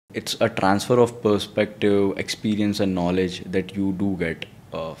It's a transfer of perspective, experience, and knowledge that you do get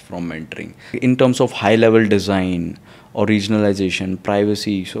from mentoring. In terms of high level design, originalization,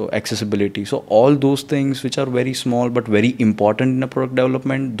 privacy, so accessibility, so all those things which are very small but very important in a product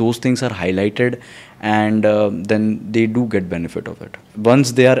development, those things are highlighted, and then they do get benefit of it.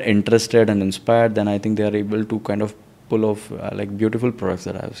 Once they are interested and inspired, then I think they are able to kind of pull off like beautiful products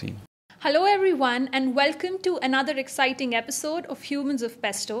that I have seen. Hello everyone and welcome to another exciting episode of Humans of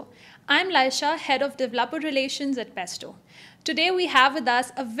Pesto. I'm Laisha, Head of Developer Relations at Pesto. Today we have with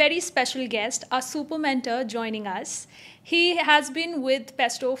us a very special guest, our super mentor joining us. He has been with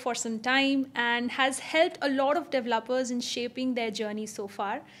Pesto for some time and has helped a lot of developers in shaping their journey so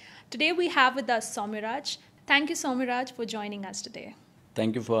far. Today we have with us Saumyaraj. Thank you, Saumyaraj, for joining us today.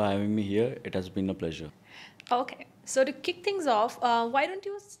 Thank you for having me here. It has been a pleasure. Okay, so to kick things off, why don't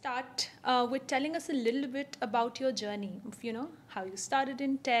you start with telling us a little bit about your journey, how you started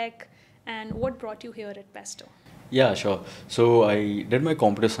in tech and what brought you here at Pesto? Yeah, sure. So I did my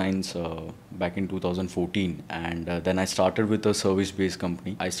computer science back in 2014, and then I started with a service-based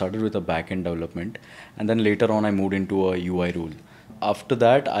company. I started with a back-end development, and then later on I moved into a UI role. After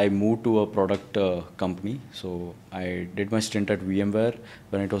that, I moved to a product company. So I did my stint at VMware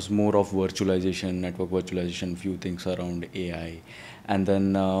when it was more of virtualization, network virtualization, few things around AI. And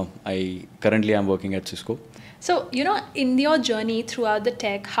then currently I'm working at Cisco. So, in your journey throughout the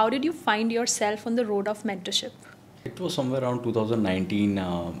tech, how did you find yourself on the road of mentorship? It was somewhere around 2019,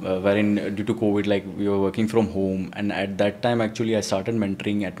 wherein due to COVID, like we were working from home, and at that time, actually, I started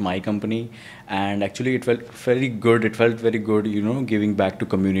mentoring at my company, and actually, it felt very good. It felt very good, giving back to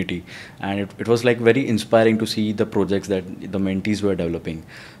community, and it was like very inspiring to see the projects that the mentees were developing.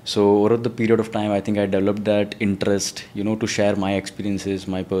 So over the period of time, I think I developed that interest, to share my experiences,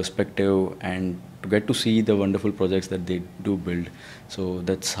 my perspective, and to get to see the wonderful projects that they do build. So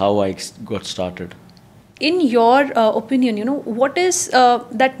that's how I got started. In your opinion, what is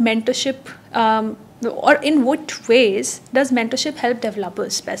that mentorship or in what ways does mentorship help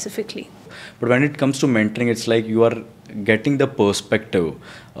developers specifically? But when it comes to mentoring, it's like you are getting the perspective,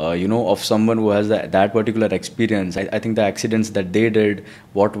 of someone who has that particular experience. I think the accidents that they did,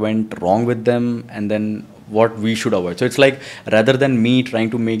 what went wrong with them, and then what we should avoid. So it's like rather than me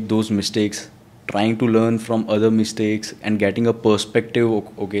trying to make those mistakes, trying to learn from other mistakes and getting a perspective,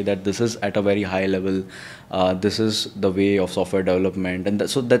 okay, that this is at a very high level, this is the way of software development, and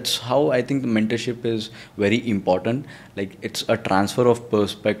so that's how I think the mentorship is very important. Like it's a transfer of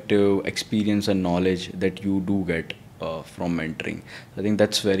perspective, experience, and knowledge that you do get from mentoring. I think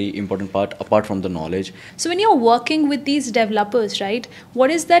that's very important part apart from the knowledge. So when you're working with these developers, right,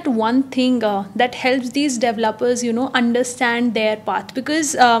 what is that one thing that helps these developers, understand their path?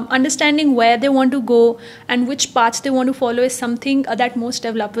 Because understanding where they want to go and which paths they want to follow is something that most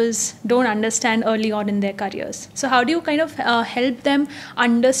developers don't understand early on in their careers. So how do you kind of help them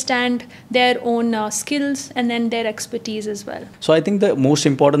understand their own skills and then their expertise as well? So I think the most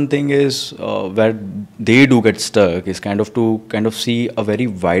important thing is where they do get stuck is kind of see a very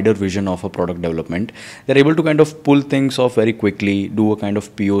wider vision of a product development. They're able to kind of pull things off very quickly, do a kind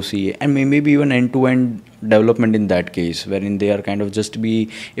of POC, and maybe even end-to-end development in that case, wherein they are kind of just be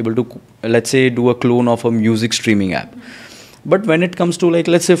able to, let's say, do a clone of a music streaming app. But when it comes to, like,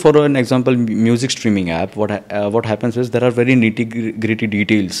 let's say for an example, music streaming app, what happens is there are very nitty-gritty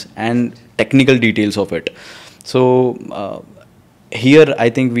details and technical details of it. So here I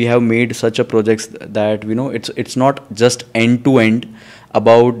think we have made such a project that it's not just end to end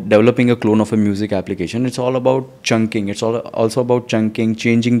about developing a clone of a music application. It's all about chunking. It's also about chunking,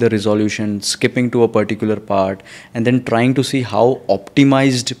 changing the resolution, skipping to a particular part, and then trying to see how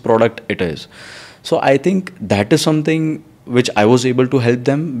optimized product it is. So I think that is something which I was able to help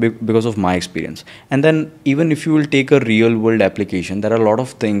them because of my experience. And then even if you will take a real world application, there are a lot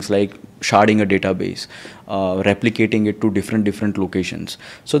of things like sharding a database, replicating it to different locations.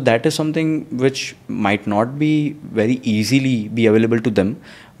 So that is something which might not be very easily be available to them.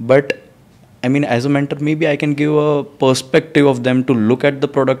 But I mean, as a mentor, maybe I can give a perspective of them to look at the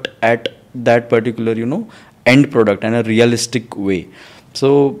product at that particular, end product in a realistic way.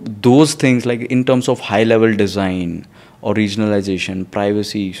 So those things, like in terms of high level design, originalization,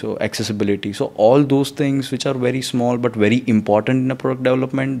 privacy, so accessibility, so all those things which are very small but very important in a product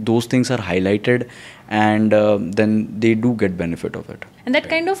development, those things are highlighted, and then they do get benefit of it. And that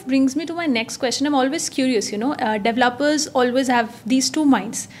kind of brings me to my next question. I'm always curious, developers always have these two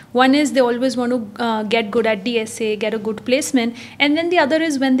minds. One is they always want to get good at DSA, get a good placement. And then the other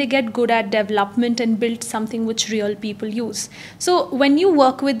is when they get good at development and build something which real people use. So when you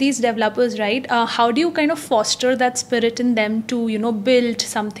work with these developers, right, how do you kind of foster that spirit in them to, build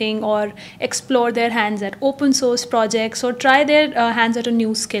something or explore their hands at open source projects or try their hands at a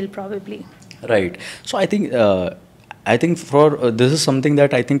new skill probably? Right. So I think for this is something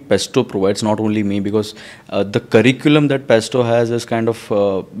that I think Pesto provides, not only me, because the curriculum that Pesto has is kind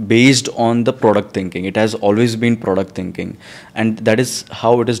of based on the product thinking. It has always been product thinking, and that is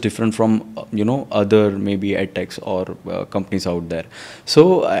how it is different from other maybe edtechs or companies out there.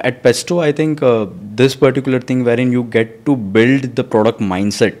 So at Pesto, I think this particular thing wherein you get to build the product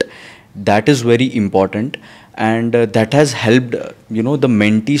mindset, that is very important. And that has helped the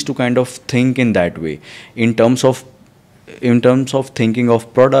mentees to kind of think in that way, in terms of thinking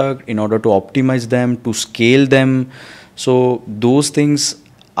of product, in order to optimize them, to scale them. So those things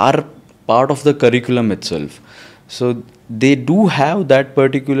are part of the curriculum itself. So they do have that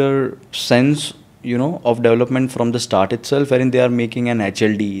particular sense of development from the start itself, wherein they are making an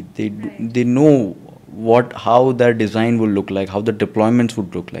HLD. They know how their design will look like, how the deployments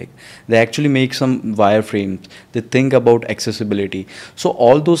would look like. They actually make some wireframes. They think about accessibility. So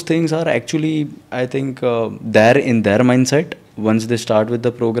all those things are actually, I think, there in their mindset once they start with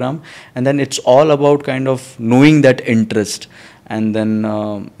the program. And then it's all about kind of knowing that interest. And then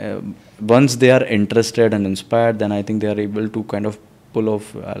once they are interested and inspired, then I think they are able to kind of pull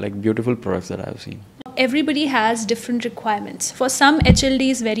off like beautiful products that I have seen. Everybody has different requirements. For some,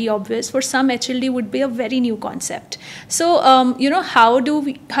 HLD is very obvious. For some, HLD would be a very new concept. So, how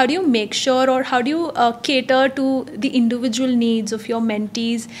do you make sure, or how do you cater to the individual needs of your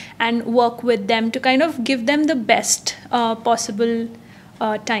mentees and work with them to kind of give them the best possible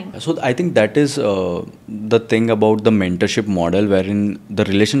time? So I think that is the thing about the mentorship model, wherein the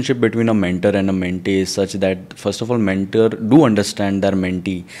relationship between a mentor and a mentee is such that, first of all, mentor do understand their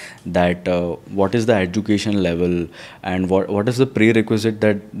mentee, that what is the education level and what is the prerequisite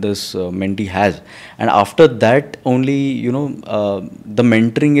that this mentee has. And after that only, the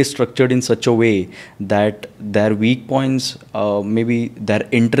mentoring is structured in such a way that their weak points, maybe their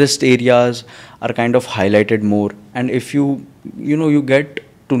interest areas are kind of highlighted more. And if you get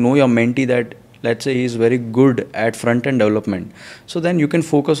to know your mentee, that let's say he is very good at front-end development, so then you can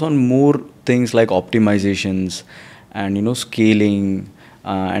focus on more things like optimizations and scaling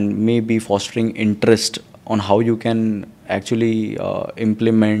and maybe fostering interest on how you can actually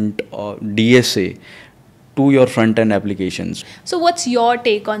implement DSA to your front-end applications. So what's your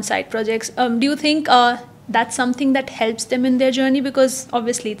take on side projects? Do you think that's something that helps them in their journey? Because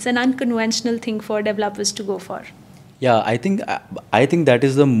obviously it's an unconventional thing for developers to go for. Yeah, I think that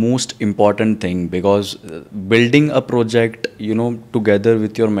is the most important thing, because building a project, together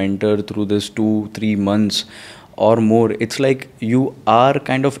with your mentor through this 2-3 months or more, it's like you are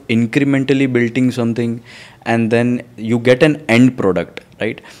kind of incrementally building something, and then you get an end product,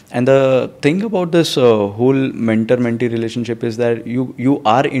 right? And the thing about this whole mentor-mentee relationship is that you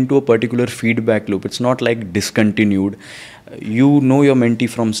are into a particular feedback loop. It's not like discontinued. You know your mentee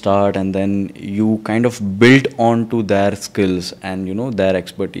from start, and then you kind of build on to their skills and their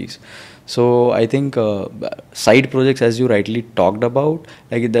expertise. So I think side projects, as you rightly talked about,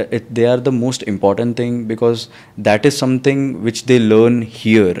 like they are the most important thing, because that is something which they learn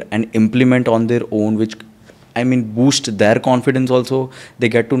here and implement on their own, which boost their confidence also. They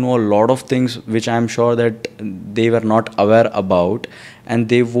get to know a lot of things which I am sure that they were not aware about, and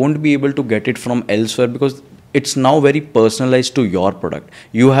they won't be able to get it from elsewhere, because it's now very personalized to your product.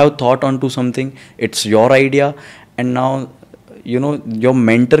 You have thought onto something, it's your idea, and now your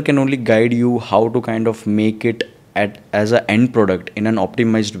mentor can only guide you how to kind of make it as an end product in an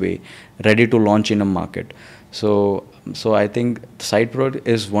optimized way, ready to launch in a market. So I think side project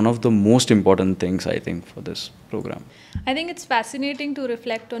is one of the most important things, I think, for this program. I think it's fascinating to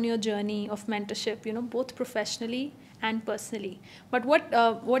reflect on your journey of mentorship, both professionally and personally. But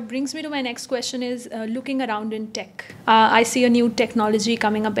what brings me to my next question is looking around in tech. I see a new technology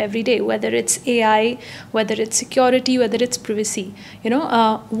coming up every day, whether it's AI, whether it's security, whether it's privacy.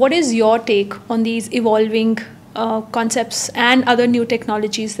 What is your take on these evolving concepts and other new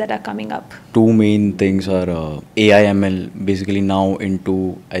technologies that are coming up? Two main things are AI ML, basically now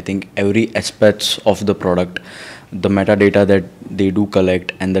into, I think, every aspects of the product, the metadata that they do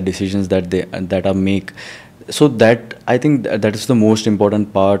collect and the decisions that are make. So that, I think, that is the most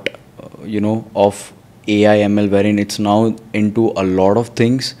important part, of AI ML, wherein it's now into a lot of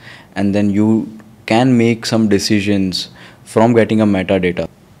things, and then you can make some decisions from getting a metadata.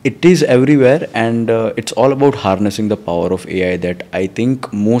 It is everywhere, and it's all about harnessing the power of AI that I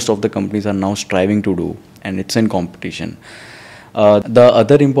think most of the companies are now striving to do, and it's in competition. The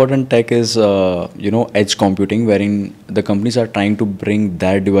other important tech is, edge computing, wherein the companies are trying to bring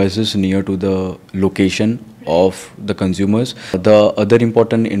their devices near to the location of the consumers. The other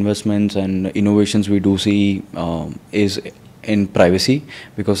important investments and innovations we do see is in privacy,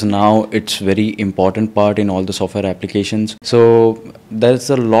 because now it's very important part in all the software applications. So there's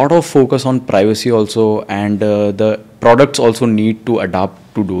a lot of focus on privacy also, and the products also need to adapt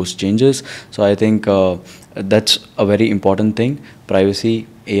to those changes. So I think that's a very important thing: privacy,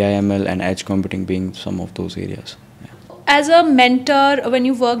 AI, ML, and edge computing being some of those areas. As a mentor, when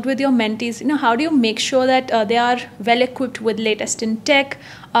you worked with your mentees, how do you make sure that they are well equipped with latest in tech,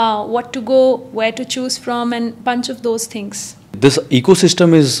 what to go, where to choose from, and bunch of those things? This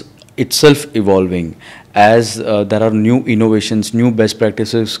ecosystem is itself evolving. As there are new innovations, new best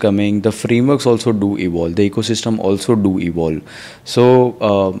practices coming, the frameworks also do evolve, the ecosystem also do evolve. So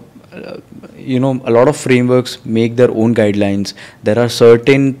a lot of frameworks make their own guidelines. There are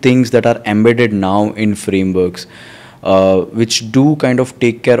certain things that are embedded now in frameworks, which do kind of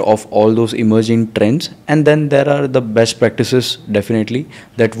take care of all those emerging trends, and then there are the best practices definitely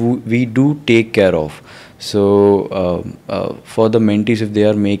that we do take care of. So for the mentees, if they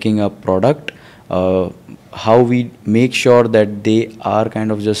are making a product, how we make sure that they are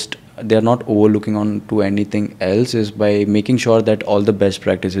kind of just, they are not overlooking on to anything else, is by making sure that all the best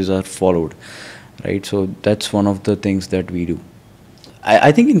practices are followed, right? So that's one of the things that we do.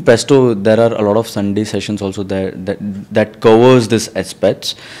 I think in Pesto there are a lot of Sunday sessions also that covers this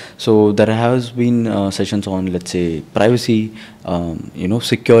aspects. So there has been sessions on, let's say, privacy,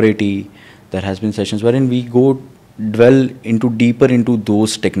 security. There has been sessions wherein we go dwell into deeper into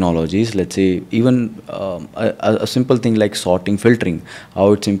those technologies. Let's say even a simple thing like sorting, filtering,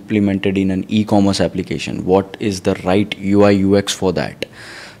 how it's implemented in an e-commerce application. What is the right UI UX for that?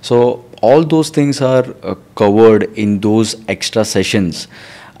 So all those things are covered in those extra sessions.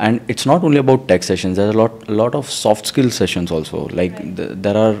 And it's not only about tech sessions. There's a lot of soft skill sessions also. Like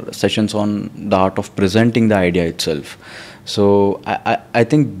there are sessions on the art of presenting the idea itself. So I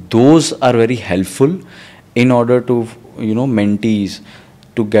think those are very helpful in order to mentees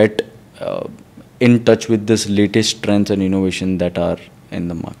to get in touch with this latest trends and innovation that are in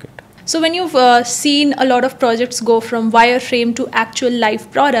the market. So when you've seen a lot of projects go from wireframe to actual live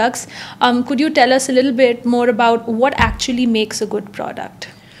products, could you tell us a little bit more about what actually makes a good product?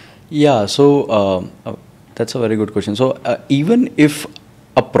 Yeah, so that's a very good question. So even if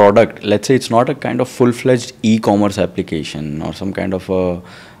a product, let's say it's not a kind of full-fledged e-commerce application or some kind of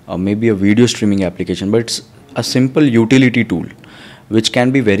maybe a video streaming application, but it's a simple utility tool which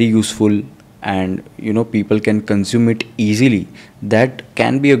can be very useful, and people can consume it easily, that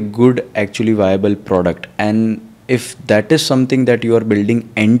can be a good actually viable product. And if that is something that you are building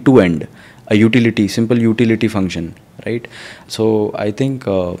end to end, a utility, simple utility function, right? So I think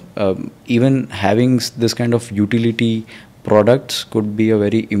even having this kind of utility products could be a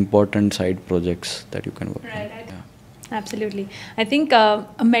very important side projects that you can work on. Yeah. Absolutely. I think a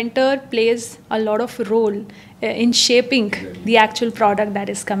mentor plays a lot of role in shaping the actual product that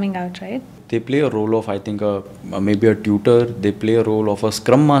is coming out, right? They play a role of, I think, maybe a tutor. They play a role of a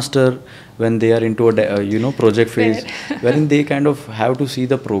scrum master when they are into a project phase, wherein they kind of have to see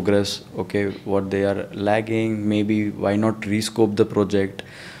the progress. Okay, what they are lagging, maybe why not rescope the project.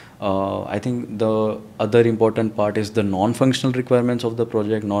 I think the other important part is the non-functional requirements of the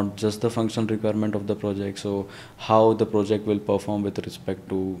project, not just the functional requirement of the project. So how the project will perform with respect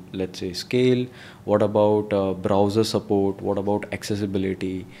to, let's say, scale. What about browser support? What about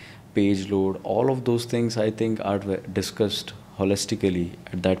accessibility, page load? All of those things I think are discussed holistically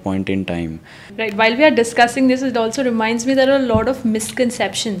at that point in time. Right. While we are discussing this, it also reminds me there are a lot of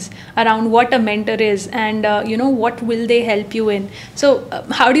misconceptions around what a mentor is, and what will they help you in. So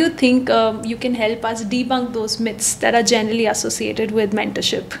how do you think you can help us debunk those myths that are generally associated with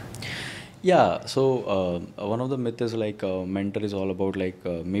mentorship? Yeah, so one of the myths is like mentor is all about like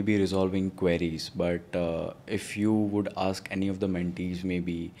maybe resolving queries, but if you would ask any of the mentees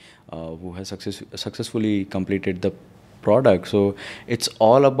maybe who has successfully completed the product, so it's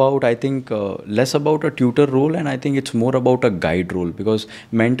all about, I think, less about a tutor role, and I think it's more about a guide role, because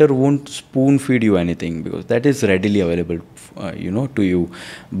mentor won't spoon feed you anything because that is readily available to you,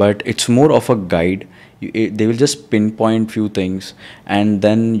 but it's more of a guide. They will just pinpoint few things, and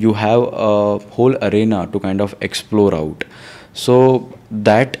then you have a whole arena to kind of explore out. So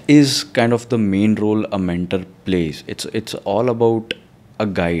that is kind of the main role a mentor plays. It's all about a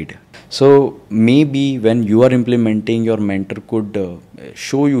guide. So maybe when you are implementing, your mentor could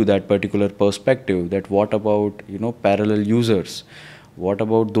show you that particular perspective, that what about, parallel users, what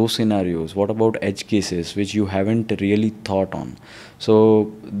about those scenarios, what about edge cases which you haven't really thought on.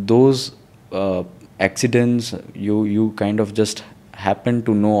 So those accidents, you kind of just happen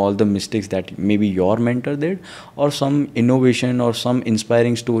to know all the mistakes that maybe your mentor did, or some innovation or some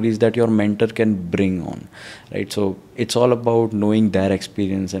inspiring stories that your mentor can bring on, right? So it's all about knowing their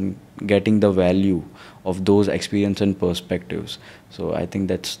experience and getting the value of those experience and perspectives. So I think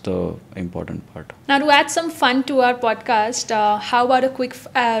that's the important part. Now, to add some fun to our podcast, how about a quick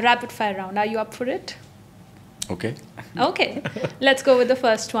rapid fire round? Are you up for it? Okay. Okay, let's go with the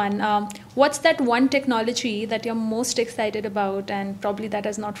first one. What's that one technology that you're most excited about and probably that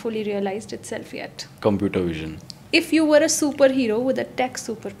has not fully realized itself yet? Computer vision. If you were a superhero with a tech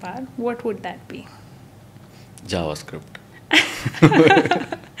superpower, what would that be? JavaScript.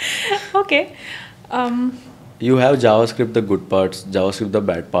 Okay. You have JavaScript the good parts, JavaScript the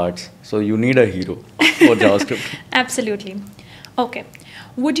bad parts. So you need a hero for JavaScript. Absolutely. Okay.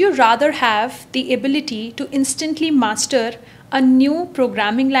 Would you rather have the ability to instantly master a new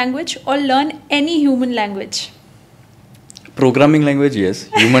programming language or learn any human language? Programming language, yes.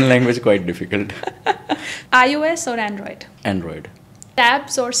 Human language, quite difficult. iOS or Android? Android.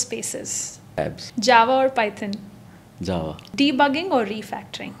 Tabs or spaces? Tabs. Java or Python? Java. Debugging or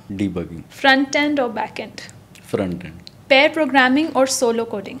refactoring? Debugging. Front end or back end? Front end. Pair programming or solo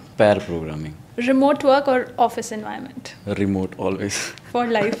coding? Pair programming. Remote work or office environment? Remote always. For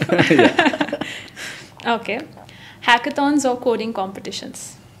life. Yeah. Okay. Hackathons or coding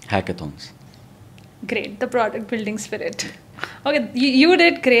competitions? Hackathons. Great, the product building spirit. Okay, you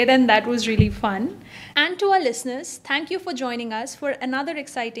did great and that was really fun. And to our listeners, thank you for joining us for another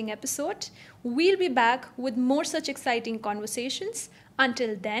exciting episode. We'll be back with more such exciting conversations.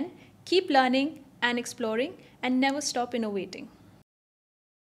 Until then, keep learning and exploring and never stop innovating.